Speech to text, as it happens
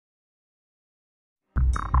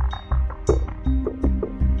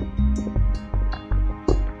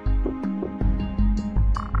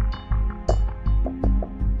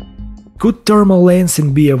Could thermal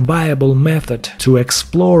lensing be a viable method to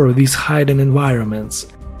explore these hidden environments?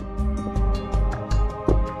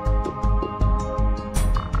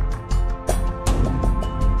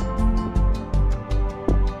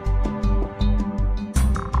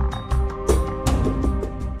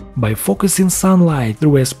 By focusing sunlight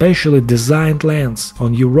through a specially designed lens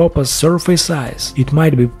on Europa's surface ice, it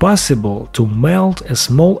might be possible to melt a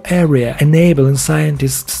small area, enabling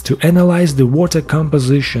scientists to analyze the water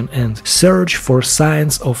composition and search for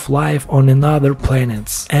signs of life on other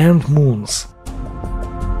planets and moons.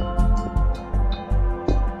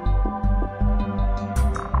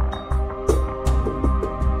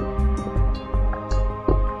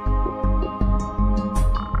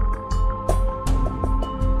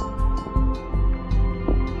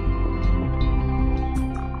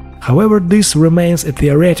 However, this remains a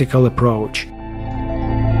theoretical approach.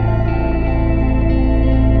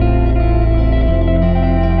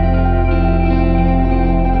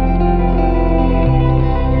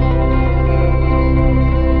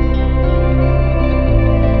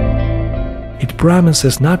 It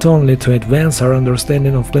promises not only to advance our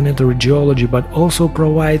understanding of planetary geology, but also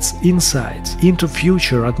provides insights into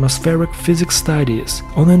future atmospheric physics studies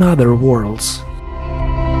on other worlds.